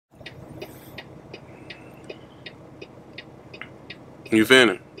You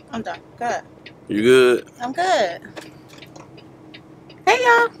finished? I'm done. Good. You good? I'm good. Hey,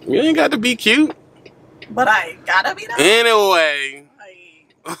 y'all. You ain't got to be cute. But I gotta be done. Anyway,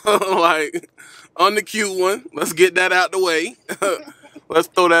 like, on the cute one, let's get that out the way. Let's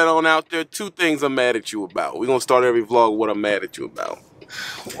throw that on out there. 2 things I'm mad at you about. We're going to start every vlog with what I'm mad at you about.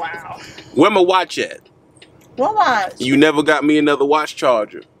 Wow. Where my watch at? What watch? You never got me another watch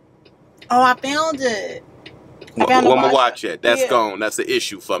charger. Oh, I found it. Where my watch at? That's gone. That's an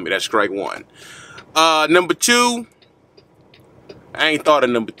issue for me. That's strike 1. Number 2. I ain't thought of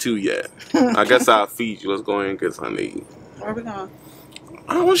number 2 yet. I guess I'll feed you. Let's go ahead and get something to eat. Where we going?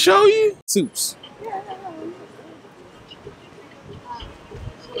 I want to show you. Soups. Yeah.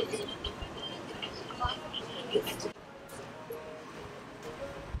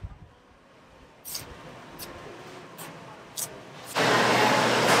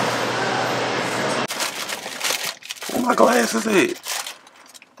 Where my glasses at?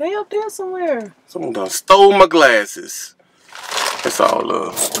 They up there somewhere. Someone done stole my glasses. That's all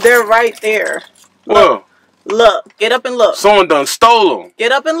love. They're right there. Well, look. Get up and look. Someone done stole them.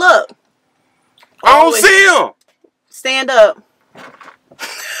 Get up and look. I don't see them. Stand up.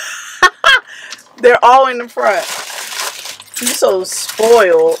 They're all in the front. You're so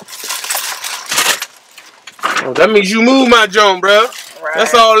spoiled. Oh, that means you moved my junk, bro. Right.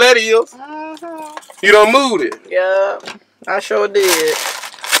 That's all that is. You done moved it. Yeah, I sure did.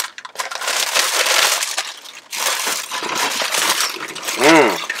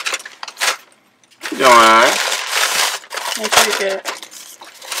 You alright? I take it.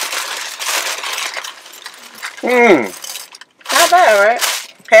 Not bad, right?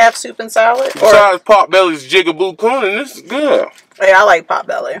 Half soup and salad. Besides Potbelly's Jigaboo Coonin', this is good. Yeah, I like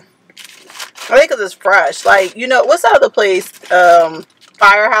Potbelly. I think because it's fresh. Like, you know, what's the other place?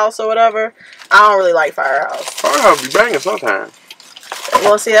 Firehouse or whatever. I don't really like Firehouse. Firehouse be banging sometimes.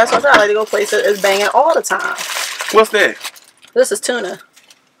 Well, see, that's what I like to go places. It's banging all the time. What's that? This is tuna.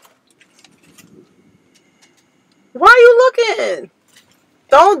 Why are you looking?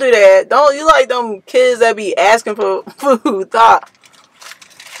 Don't do that. Don't you like them kids that be asking for food? Stop.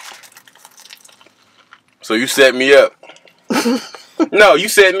 So you set me up. No, you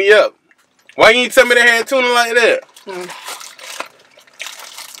set me up. Why you ain't tell me they had tuna like that?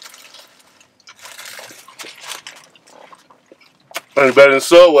 Ain't better than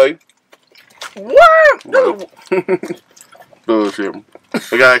Subway. What? Bullshit.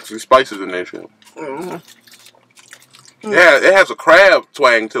 They got actually spices in that shit. Yeah, it has a crab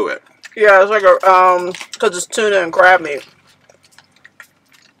twang to it. Yeah, it's like a cause it's tuna and crab meat.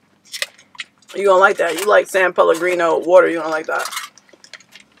 You don't like that. You like San Pellegrino water. You don't like that.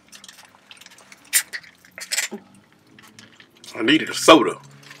 I needed a soda.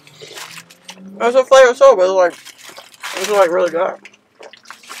 That's a flavor soda. It's like really good.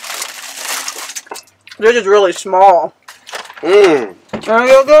 They're just really small. Mmm.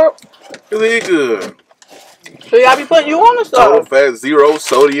 You good? Really good. So y'all be putting you on the Total stuff. fat 0,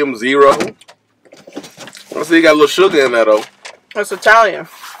 sodium 0. I see you got a little sugar in there though. It's Italian.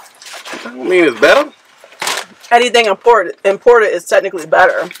 I mean it's better. Anything imported is technically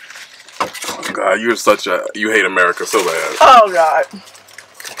better. Oh God, you're such a you hate America so bad. Oh God.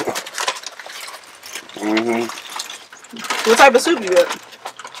 What type of soup you get?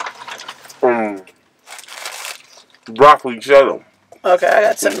 Broccoli cheddar. Okay, I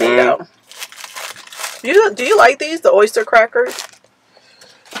got some made out. Do you like these? The oyster crackers?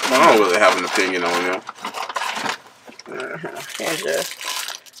 I don't really have an opinion on them.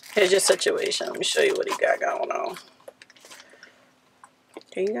 Here's your situation. Let me show you what he got going on.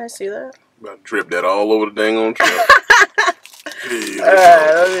 Can you guys see that? About to drip that all over the dang on truck.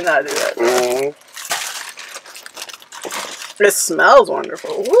 Alright, let me not do that. It smells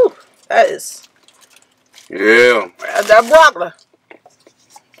wonderful. Woo! That is. Yeah. That broccoli.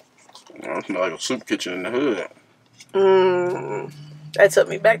 Oh, it smells like a soup kitchen in the hood. That took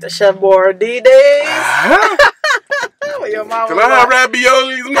me back to Chef Boyardee days. Your mama Can I have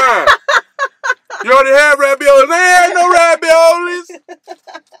raviolis, man? You already have raviolis. There ain't no raviolis.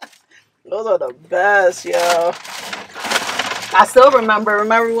 Those are the best, yo. I still remember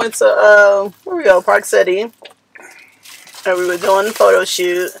we went to where we go, Park City. And we were doing a photo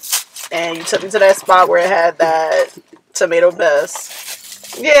shoot. And you took me to that spot where it had that tomato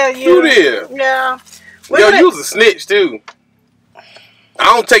best. Yeah, you did. Yeah. Yo, you was a snitch too. I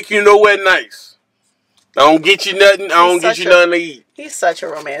don't take you nowhere nice. I don't get you nothing. I don't get you nothing to eat. He's such a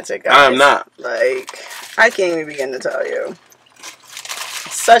romantic guy. I'm not. Like, I can't even begin to tell you.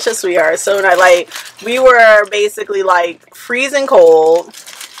 Such a sweetheart. So, like, we were basically, like, freezing cold.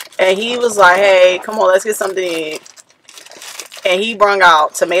 And he was like, hey, come on, let's get something to eat. and he brung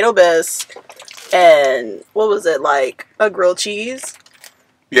out tomato bisque and what was it, like a grilled cheese?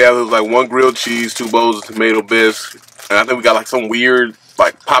 Yeah, there was like 1 grilled cheese, 2 bowls of tomato bisque, and I think we got like some weird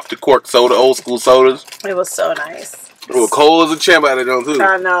like pop the cork soda, old school sodas. It was so nice. It was cold as a champ out of them too.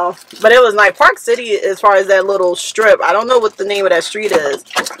 I know, but it was nice. Park City, as far as that little strip, I don't know what the name of that street is.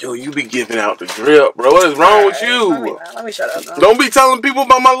 Yo, you be giving out the drip, bro. What is wrong with you? Let me shut up now. Don't be telling people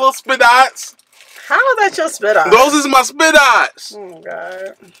about my little spit dots. How is that your spit out? Those is my spit dots. Oh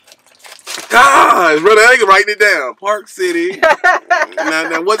God. God, brother, I can write it down. Park City.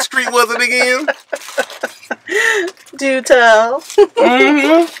 now, what street was it again? Do tell.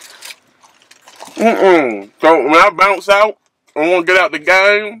 So when I bounce out, I want to get out the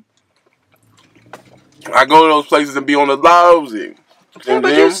game. I go to those places and be on the lousy. Yeah,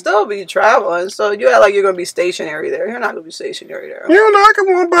 but you still be traveling, so you act like you're gonna be stationary there. You're not gonna be stationary there. You know, I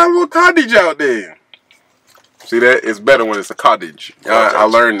can want to buy a little cottage out there. See that? It's better when it's a cottage. I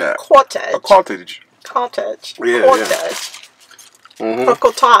learned that. Cottage. A cottage. Cottage. Yeah. Cottage. Yeah. A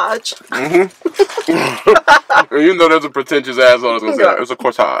cottage. You know there's a pretentious asshole that's going to say it's a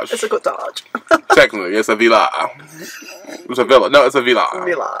cottage. It's a cottage. Technically, it's a villa. It's a villa. No, it's a villa.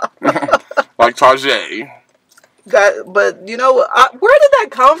 Villa. Like Tarjay. But you know, where did that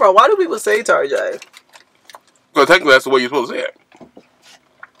come from? Why do people say Tarjay? So technically, that's the way you're supposed to say it.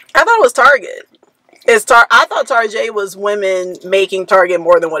 I thought it was Target. I thought Tarjay was women making Target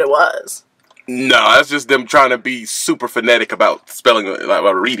more than what it was. No, that's just them trying to be super phonetic about spelling it, like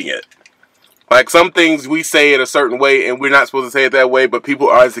about reading it. Like some things we say it a certain way and we're not supposed to say it that way, but people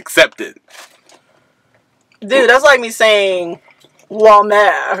are as accepted. Dude, that's like me saying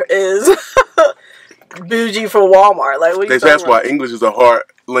Walmart is bougie for Walmart. Like, what are you talking That's about? why English is a hard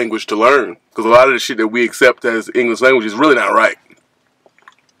language to learn. Because a lot of the shit that we accept as English language is really not right.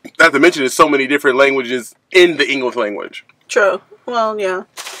 Not to mention there's so many different languages in the English language. True. Well, yeah.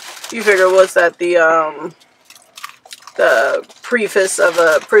 You figure what's that, the preface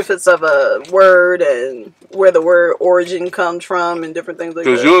of a word and where the word origin comes from and different things like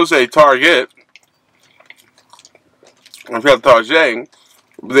that. Because you'll say Target, I'm trying to Target,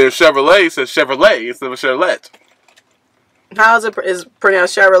 but then Chevrolet says Chevrolet instead of Chevrolet. How is it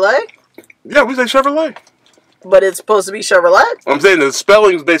pronounced Chevrolet? Yeah, we say Chevrolet. But it's supposed to be Chevrolet? I'm saying the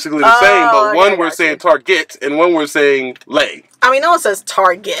spelling's basically the same, but one we're saying Target and one we're saying lay. I mean, no one says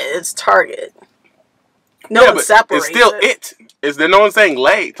Target. It's Target. No one separates it's still it. No one's saying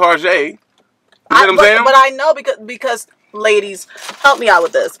lay, Target. You know what I'm saying? But I know because, ladies, help me out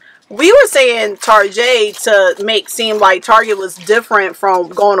with this. We were saying Target to make seem like Target was different from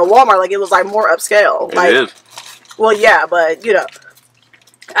going to Walmart. Like, it was, like, more upscale. Like, it is. Well, yeah, but, you know,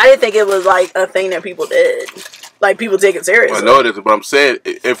 I didn't think it was, like, a thing that people did. Like, people take it seriously. Well, I know it is, but I'm saying,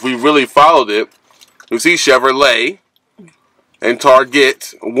 if we really followed it, we see Chevrolet and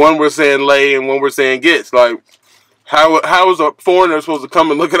Target. One we're saying lay and one we're saying gets. Like, how is a foreigner supposed to come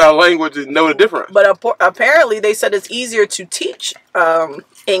and look at our language and know the difference? But apparently they said it's easier to teach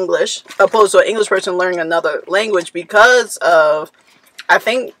English opposed to an English person learning another language because of, I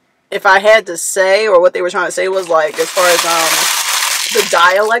think, if I had to say, or what they were trying to say was, like, as far as the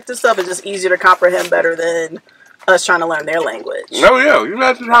dialect and stuff, it's just easier to comprehend better than us trying to learn their language. Oh, yeah. You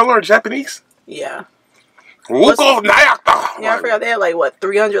imagine how to learn Japanese? Yeah. Yeah, I forgot they had, like, what,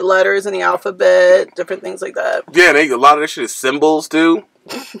 300 letters in the alphabet, different things like that. Yeah, a lot of that shit is symbols, too.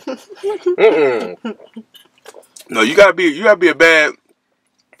 No, you gotta be a bad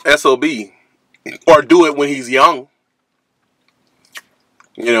SOB. Or do it when he's young.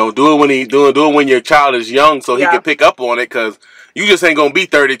 You know, do it when your child is young so he can pick up on it, because you just ain't gonna be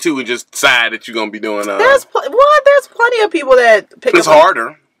 32 and just decide that you're gonna be doing there's plenty of people that pick it's up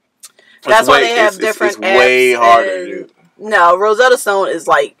harder. That's why they have different it's way harder, dude. No, Rosetta Stone is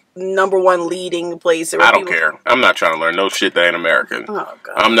like #1 leading place. I don't care. I'm not trying to learn no shit that ain't American. Oh,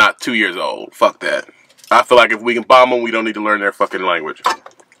 God. I'm not 2 years old. Fuck that. I feel like if we can bomb them, we don't need to learn their fucking language.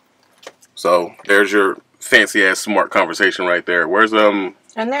 So there's your fancy ass smart conversation right there. Where's And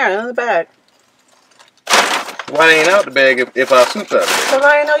there in the bag. Why they ain't out the bag if I suit that? Because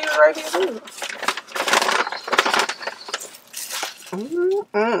I didn't know you were right here too.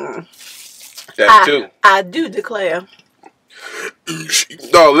 That too. I do declare.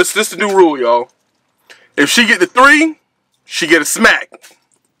 No, this is the new rule, y'all. If she get the 3, she get a smack.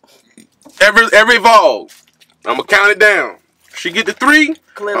 Every vlog, I'm gonna count it down. She get the 3.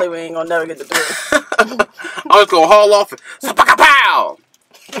 Clearly, we ain't gonna never get the 3. I'm just gonna haul off and pow.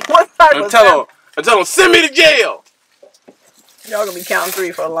 What type of sound? Tell them send me to jail. Y'all gonna be counting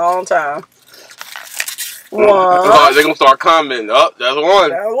 3 for a long time. One. They're gonna start commenting. Oh, that's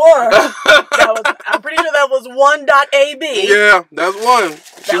one. I'm pretty sure that was 1.AB. Yeah, that's one.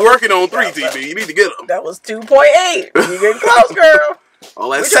 She's working on 3, TB. You need to get them. That was 2.8. You getting close, girl.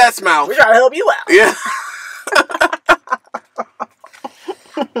 Oh, that's Seth's mouth. We're trying to help you out. Yeah.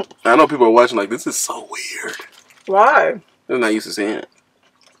 I know people are watching like, this is so weird. Why? They're not used to seeing it.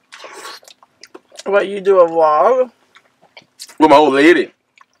 What, you do a vlog? With my old lady.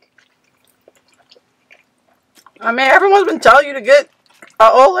 I mean, everyone's been telling you to get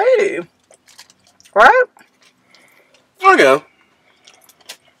an old lady. Right? Okay.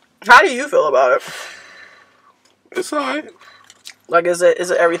 How do you feel about it? It's alright. Like, is it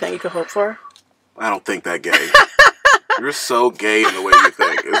everything you could hope for? I don't think that gay. You're so gay in the way you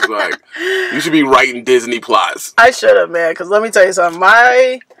think. It's like, you should be writing Disney plots. I should have, man, because let me tell you something.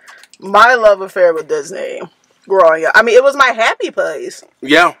 My love affair with Disney growing up. I mean, it was my happy place.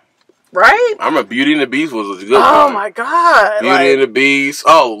 Yeah. Right? I remember Beauty and the Beast was a good Oh, one. my God. Beauty and the Beast.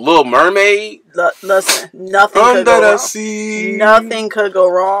 Oh, Little Mermaid. Listen, nothing could go wrong. Sea. Nothing could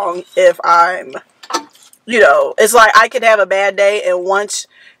go wrong if I'm, it's like I could have a bad day, and once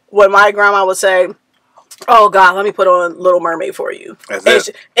when my grandma would say, oh, God, let me put on Little Mermaid for you.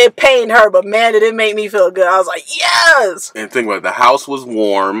 It pained her, but man, did it make me feel good. I was like, yes! And think about it, the house was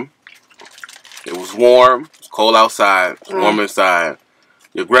warm. It was warm. It was cold outside. It was warm inside.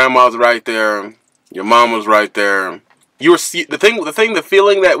 Your grandma's right there. Your mom was right there. The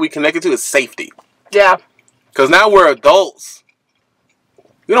feeling that we connected to is safety. Yeah. Because now we're adults.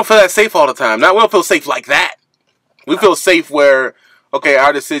 We don't feel that safe all the time. Now we don't feel safe like that. We feel safe where, okay,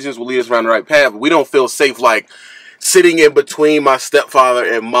 our decisions will lead us around the right path. But we don't feel safe like sitting in between my stepfather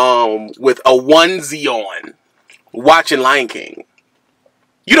and mom with a onesie on, watching Lion King.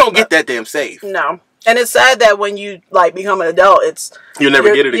 You don't get that damn safe. No. And it's sad that when you, become an adult, you'll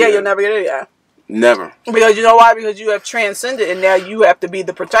never get it again. Yeah, you'll never get it again. Never. Because you know why? Because you have transcended, and now you have to be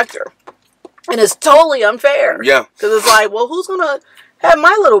the protector. And it's totally unfair. Yeah. Because it's like, well, who's going to have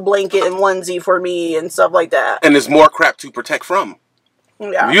my little blanket and onesie for me and stuff like that? And there's more crap to protect from.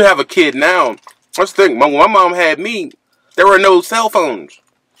 Yeah. If you have a kid now, let's think, when my mom had me, there were no cell phones.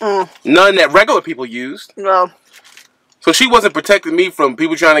 None that regular people used. No. So she wasn't protecting me from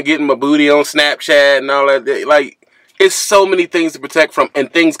people trying to get in my booty on Snapchat and all that. Like, it's so many things to protect from,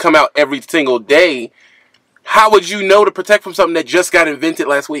 and things come out every single day. How would you know to protect from something that just got invented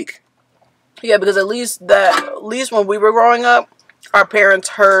last week? Yeah, because at least when we were growing up, our parents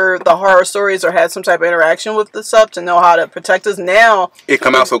heard the horror stories or had some type of interaction with the stuff to know how to protect us. Now it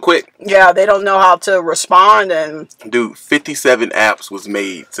come out so quick. Yeah, they don't know how to respond. And dude, 57 apps was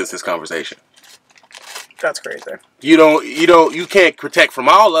made since this conversation. That's crazy. You can't protect from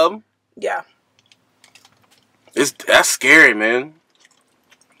all of them. Yeah. That's scary, man.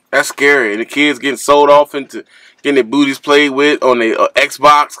 That's scary. And the kids getting sold off into getting their booties played with on the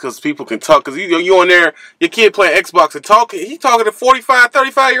Xbox because people can talk. Because you on there, your kid playing Xbox and talking. He talking to 45,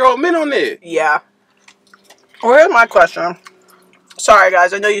 35-year-old men on there. Yeah. Well, here's my question. Sorry,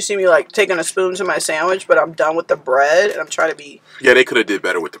 guys. I know you see me taking a spoon to my sandwich, but I'm done with the bread and I'm trying to be. Yeah, they could have did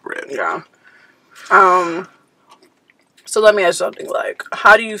better with the bread. Yeah. So let me ask something.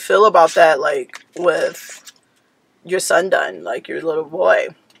 How do you feel about that? With your son done, your little boy,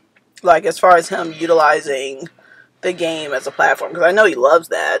 as far as him utilizing the game as a platform, because I know he loves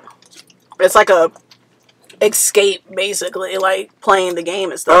that. It's like a escape, basically, playing the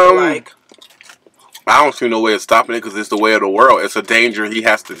game and stuff. I don't see no way of stopping it because it's the way of the world. It's a danger he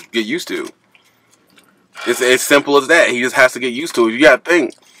has to get used to. It's as simple as that. He just has to get used to it. You gotta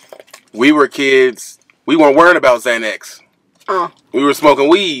think. We were kids. We weren't worrying about Xanax. We were smoking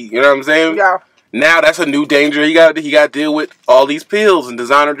weed. You know what I'm saying? Yeah. Now that's a new danger. He got to deal with all these pills and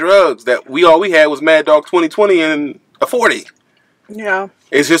designer drugs that all we had was Mad Dog 2020 and a 40. Yeah.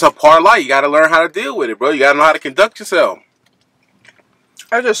 It's just a part of life. You got to learn how to deal with it, bro. You got to know how to conduct yourself.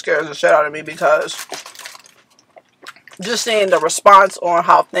 It just scares the shit out of me because just seeing the response on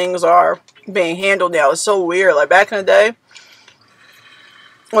how things are being handled now is so weird. Back in the day,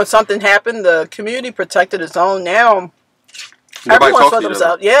 when something happened, the community protected its own. Now, everyone's for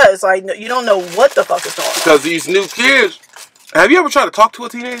themselves. Yeah, it's you don't know what the fuck is going on. Because these new kids, have you ever tried to talk to a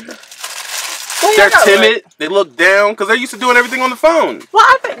teenager? Well, they're timid. They look down because they're used to doing everything on the phone.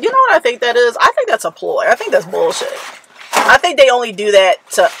 Well, you know what I think that is? I think that's a ploy. I think that's bullshit. I think they only do that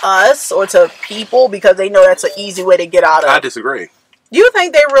to us or to people because they know that's an easy way to get out of it. I disagree. You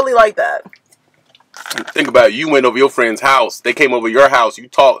think they really like that? Think about it. You went over your friend's house. They came over your house. You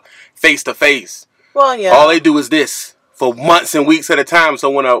talk face to face. Well, yeah. All they do is this for months and weeks at a time. So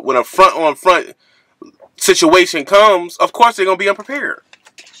when a front on front situation comes, of course they're gonna be unprepared.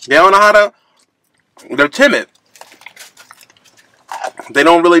 They don't know how to They're timid. They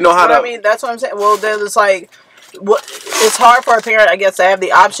don't really know how to. I mean, that's what I'm saying. Well, then it's like, what? It's hard for a parent, I guess, to have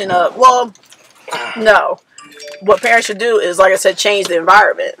the option of. Well, no. What parents should do is, like I said, change the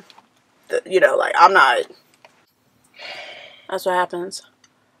environment. You know, like I'm not. That's what happens.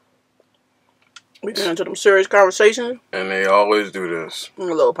 We get into them serious conversations. And they always do this. And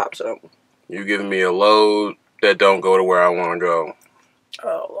a little pops up. You giving me a load that don't go to where I want to go.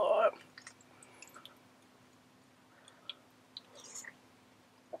 Oh, Lord.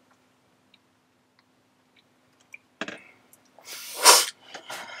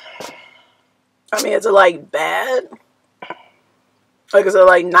 I mean, is it like bad? Like, is it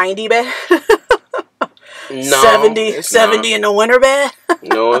like 90 bad? No, 70 in the winter bad?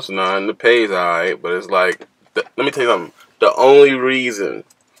 No, it's not. And the pay's alright, but it's like, let me tell you something. The only reason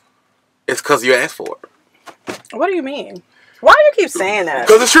is because you asked for it. What do you mean? Why do you keep saying that?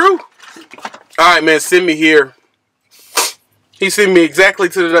 Because it's true. Alright, man, send me here. He sent me exactly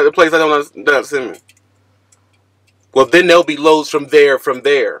to the place I don't send me. Well, then there'll be loads from there.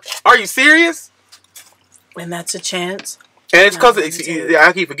 Are you serious? And that's a chance. And it's because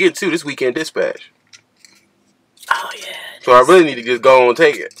I keep forgetting, too, this weekend dispatch. Oh, yeah. So I really need to just go and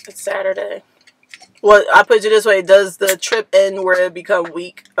take it. It's Saturday. Well, I put it this way. Does the trip end where it become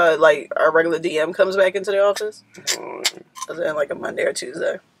week, like our regular DM comes back into the office? Does it end like a Monday or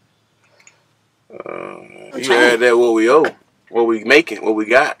Tuesday? You add that what we owe. What we making. What we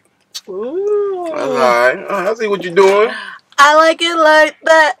got. Ooh. That's all right. I see what you're doing. I like it like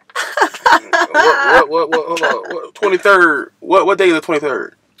that. What, hold on. 23rd. What day is the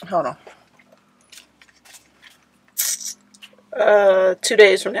 23rd? Hold on. 2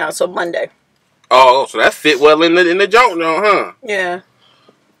 days from now, so Monday. Oh, so that fit well in the junk now, huh? Yeah.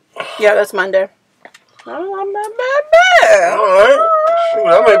 Yeah, that's Monday. Oh, I'm not bad. All right. Shoot,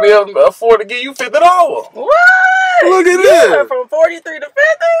 I may be able to afford to give you $50. What? Look at this. From 43 to 50?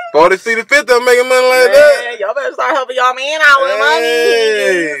 43 to 50, I'm making money like that. Y'all better start helping y'all man out with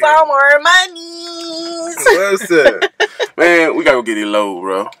money. Some more money. Listen. Man, we gotta go get it low,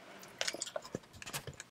 bro.